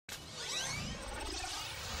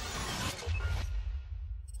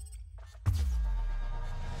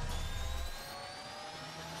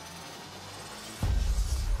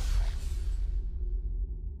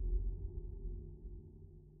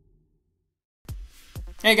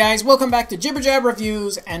Hey guys, welcome back to Jibber Jab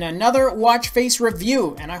Reviews and another watch face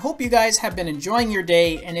review. And I hope you guys have been enjoying your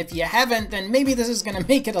day, and if you haven't, then maybe this is going to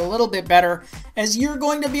make it a little bit better, as you're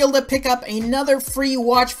going to be able to pick up another free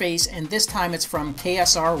watch face, and this time it's from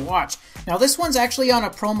KSR Watch. Now this one's actually on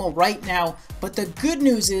a promo right now, but the good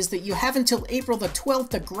news is that you have until April the 12th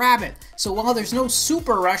to grab it. So while there's no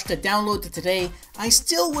super rush to download it today, I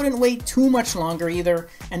still wouldn't wait too much longer either.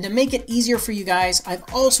 And to make it easier for you guys, I've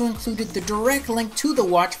also included the direct link to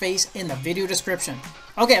the watch face in the video description.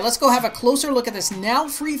 Okay, let's go have a closer look at this now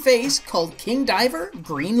free face called King Diver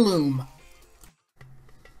Green Lume.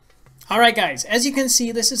 Alright guys, as you can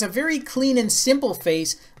see, this is a very clean and simple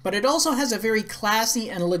face, but it also has a very classy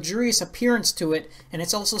and luxurious appearance to it, and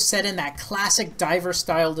it's also set in that classic diver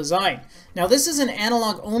style design. Now this is an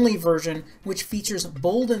analog only version, which features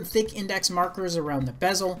bold and thick index markers around the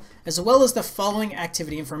bezel, as well as the following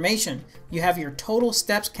activity information. You have your total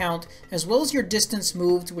steps count, as well as your distance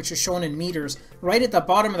moved, which is shown in meters, right at the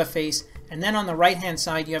bottom of the face, and then on the right hand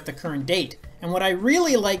side you have the current date. And what I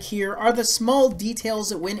really like here are the small details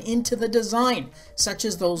that went into the design, such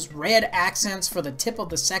as those red accents for the tip of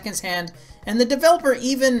the seconds hand, and the developer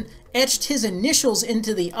even etched his initials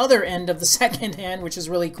into the other end of the second hand, which is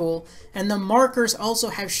really cool. And the markers also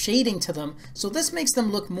have shading to them, so this makes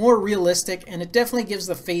them look more realistic, and it definitely gives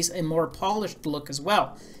the face a more polished look as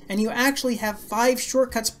well. And you actually have 5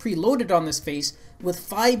 shortcuts preloaded on this face, with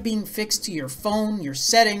 5 being fixed to your phone, your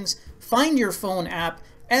settings, Find Your Phone app,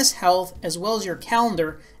 S Health, as well as your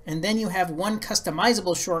calendar, and then you have 1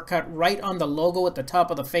 customizable shortcut right on the logo at the top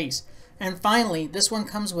of the face. And finally, this one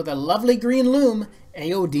comes with a lovely green Lume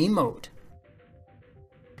AOD mode.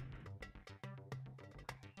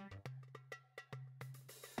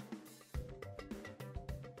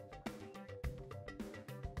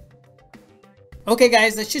 Okay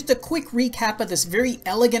guys, that's just a quick recap of this very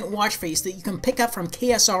elegant watch face that you can pick up from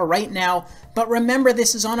KSR right now. But remember,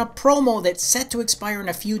 this is on a promo that's set to expire in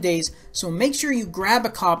a few days, so make sure you grab a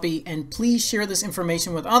copy and please share this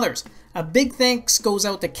information with others. A big thanks goes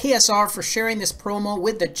out to KSR for sharing this promo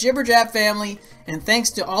with the Jibber Jab family, and thanks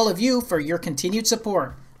to all of you for your continued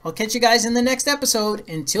support. I'll catch you guys in the next episode.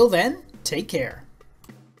 Until then, take care.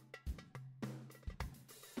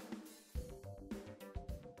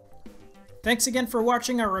 Thanks again for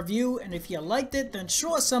watching our review, and if you liked it, then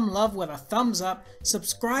show us some love with a thumbs up,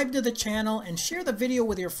 subscribe to the channel, and share the video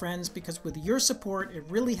with your friends, because with your support it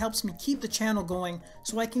really helps me keep the channel going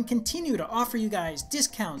so I can continue to offer you guys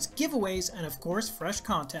discounts, giveaways, and of course fresh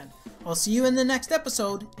content. I'll see you in the next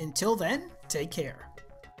episode. Until then, take care.